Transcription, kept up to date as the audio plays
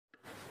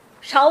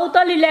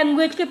Santali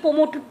ল্যাঙ্গুয়েজকে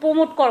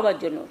promote করবার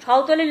জন্য,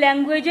 সাঁওতালি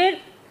ল্যাঙ্গুয়েজের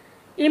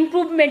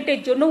ইমপ্রুভমেন্টের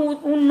জন্য,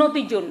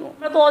 উন্নতির জন্য।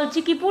 আমরা তো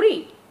অলচিকি পড়ি,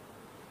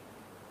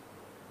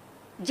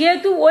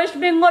 যেহেতু ওয়েস্ট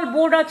বেঙ্গল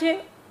বোর্ড আছে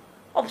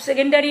of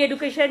secondary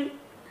education,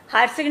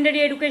 higher secondary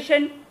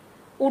education,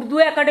 Urdu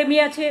academy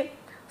আছে,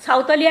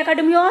 সাঁওতালি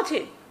একাডেমিও আছে,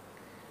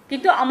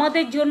 কিন্তু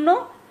আমাদের জন্য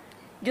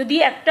যদি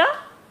একটা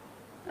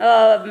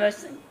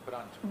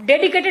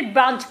ডেডিকেটেড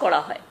ব্রাঞ্চ করা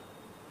হয়,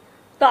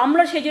 তো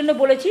আমরা সেই জন্য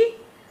বলেছি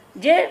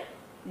যে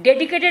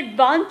dedicated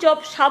branch of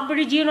sub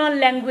regional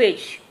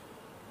language,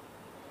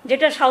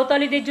 যেটা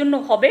সাঁওতালিদের জন্য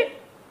হবে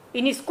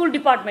in school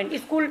department,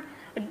 school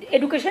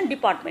education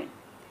department.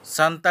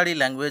 सानताड़ी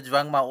language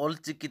बांगमा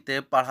ओलचिकीते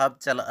पढ़ाव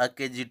चला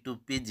केजी टू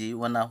पीजी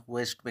वना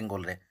वेस्ट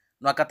बेंगल रे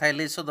नवा कथाय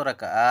लई सदर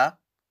का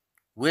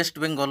वेस्ट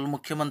बेंगल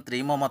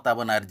मुख्यमंत्री ममता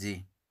बनर्जी।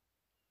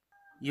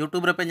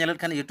 यूट्यूब रे पे नेलत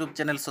खान यूट्यूब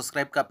चैनल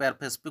सब्सक्राइब का पे और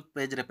फेसबुक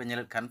पेज रे पे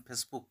नेलत खान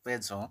फेसबुक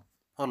पेज हो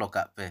फॉलो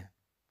का पे।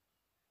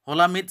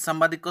 होला मित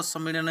सांबादिक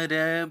सम्मेलन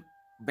रे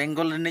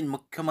बेंगल रे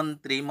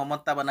मुख्यमंत्री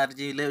ममता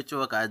बनर्जी ले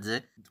उचो का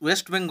जे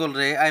वेस्ट बेंगल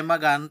रे आयमा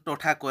गान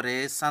टोठा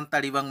करे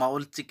सानताड़ी बांगमा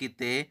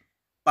ओलचिकीते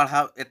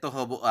पढ़ाव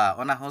एतहबा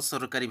ओना हो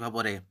सरकारी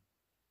भाबरे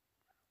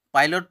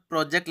पायलट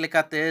प्रोजेक्ट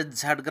लेकाते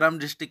झाड़ग्राम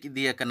डिस्ट्रिक्ट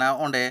इदिया कना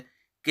ओंडे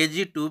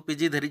केजी टू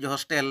पीजी धरी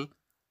हॉस्टेल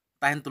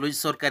ताहन तुलुज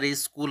सरकारी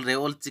स्कूल रे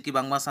ओलचिकी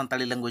बांगमा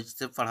सानताड़ी लैंग्वेज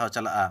से पढ़ाव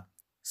चला।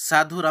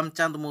 साधु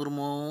रामचंद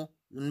मुर्मू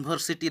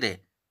यूनिवर्सिटी रे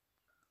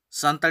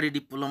सानताड़ी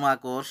diploma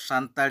course,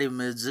 सानताड़ी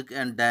music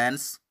and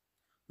dance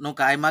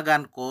नोका आयमा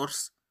गान कोर्स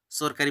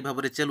सरकारी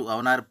भाबरे चलुआ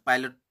ओनार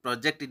पायलट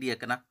प्रोजेक्ट इदिया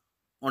कना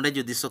ओंडे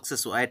जुदी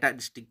सक्सेस एटा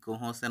डिस्ट्रिक्ट को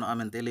हो सेनो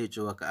आमेनते ले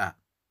चुका।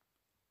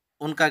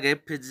 उनका गे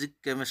फिजिक्स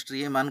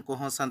केमिस्ट्री एमान को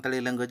हो सानताड़ी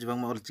लैंग्वेज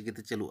बांगमा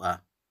ओलचिकीते चलुआ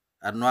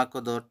और नोआ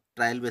को दो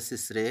ट्रायल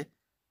बेसिस रे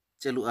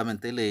चलुआ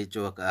मेनते ले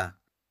चुका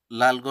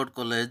लालगढ़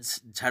कॉलेज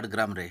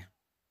झाड़ग्राम रे।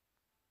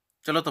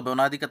 चलो तबे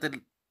ओना इदी कते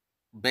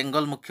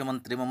बेंगल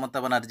मुख्यमंत्री ममता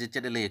बनर्जी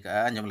चेडे ले का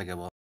आंजम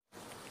लगेबो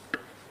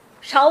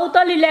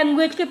সাঁওতালি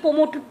ল্যাঙ্গুয়েজকে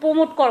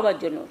প্রমোট করবার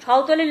জন্য,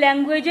 সাঁওতালি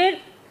ল্যাঙ্গুয়েজের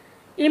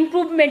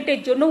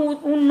ইমপ্রুভমেন্টের জন্য,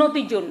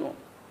 উন্নতির জন্য।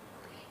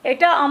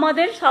 এটা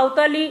আমাদের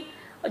সাঁওতালি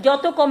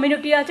যত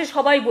কমিউনিটি আছে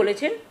সবাই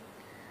বলেছেন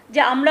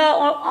যে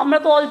আমরা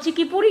তো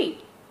অলচিকি পড়ি,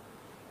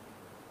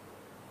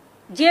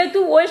 যেহেতু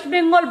ওয়েস্ট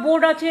বেঙ্গল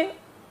বোর্ড আছে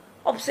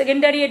of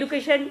secondary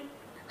education,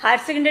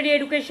 higher secondary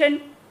education,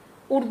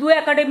 Urdu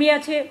academy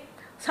আছে,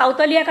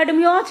 সাঁওতালি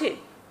একাডেমিও আছে,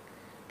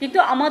 কিন্তু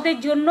আমাদের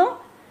জন্য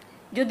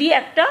যদি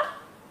একটা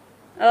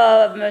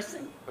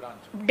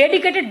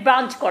ডেডিকেটেড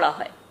ব্রাঞ্চ করা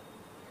হয়,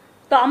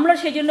 তো আমরা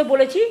সেই জন্য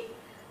বলেছি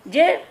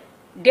যে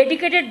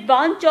dedicated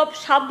branch of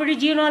sub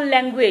regional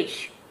language,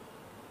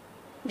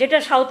 যেটা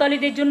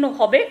সাঁওতালিদের জন্য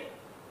হবে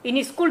in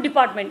school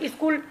department,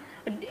 school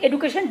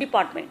education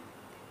department,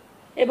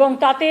 এবং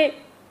তাতে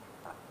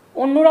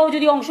অন্যরাও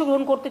যদি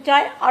অংশগ্রহণ করতে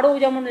চায়, আরও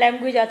যেমন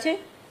ল্যাঙ্গুয়েজ আছে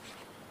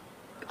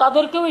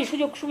তাদেরকেও এই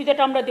সুযোগ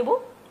সুবিধাটা আমরা দেব।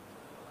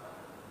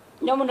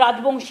 যেমন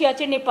রাজবংশী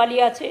আছে, নেপালি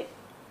আছে,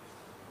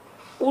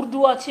 উর্দু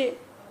আছে,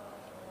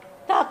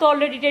 তা তো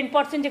অলরেডি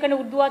 10% যেখানে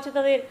উর্দু আছে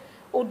তাদের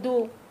উর্দু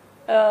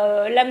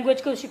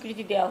ল্যাঙ্গুয়েজকেও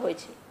স্বীকৃতি দেওয়া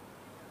হয়েছে,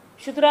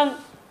 সুতরাং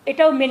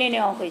এটাও মেনে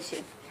নেওয়া হয়েছে।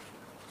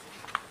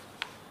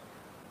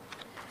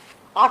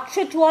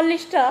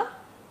 844টা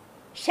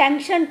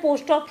sanction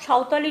post of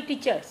Santali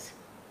teachers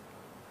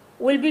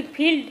will be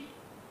filled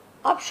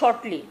up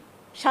shortly.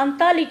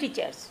 Santali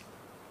teachers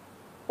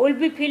will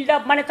be filled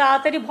up মানে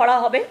তাড়াতাড়ি ভরা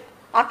হবে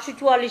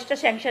 844টা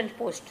স্যাংশন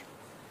পোস্ট,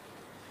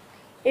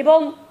 এবং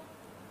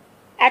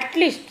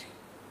অ্যাটলিস্ট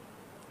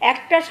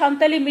একটা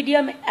Santali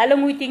medium along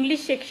with English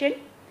section,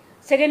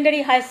 secondary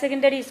higher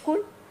secondary school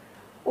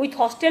with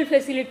hostel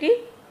facility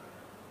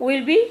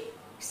will be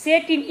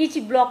set in each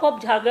block of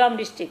Jhargram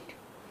district.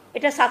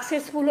 এটা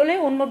successful হলে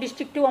অন্য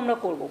ডিস্ট্রিক্টেও আমরা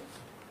করব।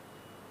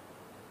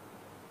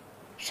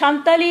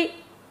 Santali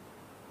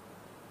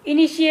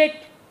initiate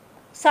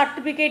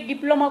certificate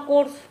diploma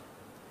course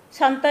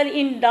Santali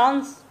in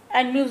dance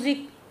and music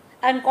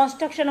and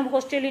construction of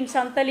hostel in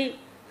Santali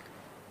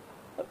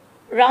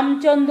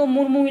Ramchandra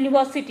Murmu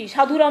university,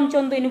 সাধু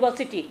Ramchandra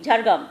university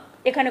Jhargram,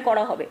 এখানে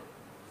করা হবে,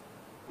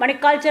 মানে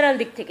কালচারাল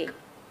দিক থেকে।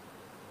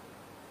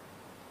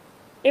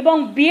 এবং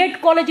বিএড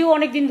কলেজেও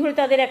অনেক দিন ধরে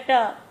তাদের একটা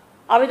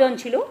আবেদন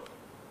ছিল,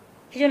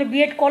 সেজন্য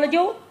বিএড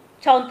কলেজেও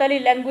সাঁওতালি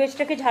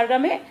ল্যাঙ্গুয়েজটাকে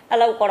ঝাড়গ্রামে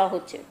অ্যালাউ করা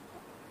হচ্ছে।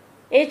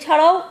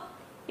 এছাড়াও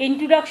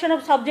introduction of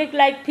subject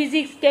like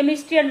physics,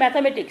 chemistry and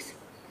mathematics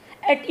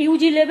at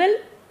Yuji level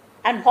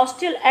and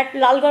hostel at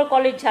Lalgarh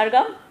college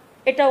Jhargram,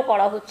 এটাও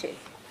করা হচ্ছে।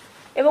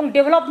 এবং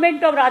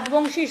ডেভেলপমেন্ট অফ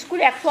রাজবংশী স্কুল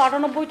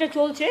 198টা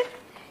চলছে,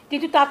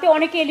 কিন্তু তাতে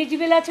অনেকে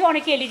এলিজিবল আছে,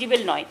 অনেকে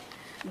এলিজিবল নয়।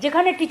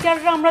 যেখানে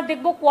টিচাররা আমরা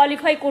দেখব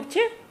কোয়ালিফাই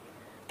করছে,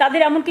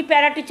 তাদের এমনকি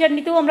প্যারা টিচার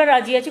নিতেও আমরা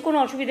রাজি আছি, কোনো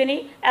অসুবিধা নেই,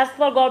 as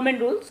per government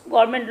rules,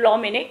 government ল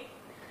মেনে।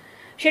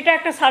 সেটা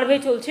একটা সার্ভে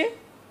চলছে,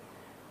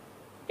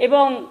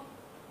 এবং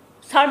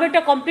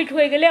সার্ভেটা কমপ্লিট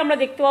হয়ে গেলে আমরা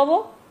দেখতে পাবো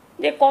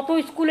যে কত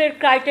স্কুলের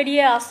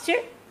ক্রাইটেরিয়া আসছে।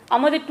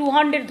 আমাদের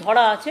 200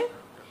 ধরা আছে,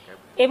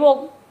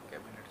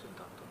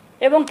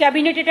 এবং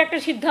ক্যাবিনেট এটা একটা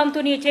সিদ্ধান্ত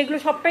নিয়েছে। এগুলো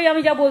সবটাই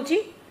আমি যা বলছি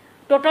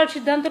টোটাল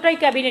সিদ্ধান্তটাই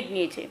ক্যাবিনেট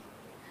নিয়েছে।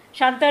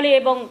 সাঁওতালি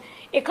এবং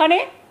এখানে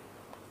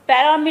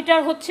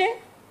প্যারামিটার হচ্ছে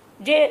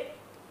যে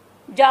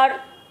যার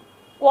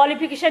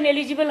কোয়ালিফিকেশান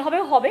এলিজিবল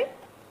হবে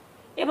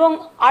এবং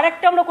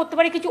আরেকটা আমরা করতে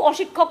পারি কিছু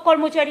অশিক্ষক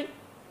কর্মচারী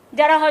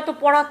যারা হয়তো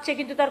পড়াচ্ছে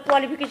কিন্তু তার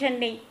কোয়ালিফিকেশান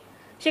নেই,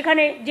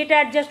 সেখানে যেটা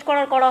অ্যাডজাস্ট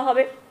করা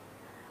হবে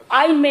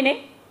আইন মেনে,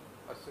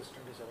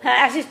 হ্যাঁ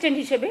অ্যাসিস্ট্যান্ট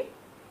হিসেবে,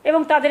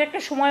 এবং তাদের একটা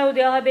সময়ও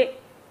দেওয়া হবে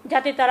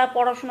যাতে তারা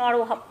পড়াশোনা আরও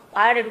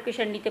হায়ার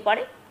এডুকেশন নিতে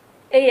পারে।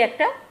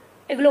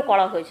 এগুলো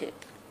করা হয়েছে।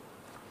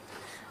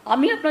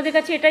 আমি আপনাদের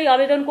কাছে এটাই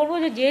আবেদন করব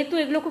যে যেহেতু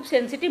এগুলো খুব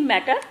সেন্সিটিভ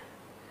ম্যাটার,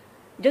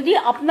 যদি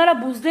আপনারা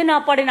বুঝতে না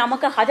পারেন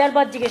আমাকে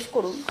হাজারবার জিজ্ঞেস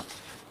করুন,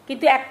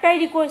 কিন্তু একটাই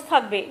রিকোয়েস্ট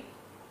থাকবে,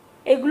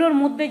 এগুলোর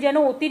মধ্যে যেন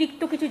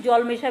অতিরিক্ত কিছু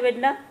জল মেশাবেন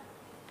না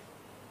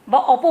বা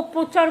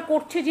অপপ্রচার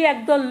করছে যে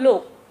একদল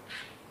লোক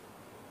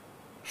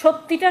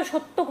সত্যিটা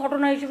সত্য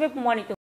ঘটনা হিসেবে প্রমাণিত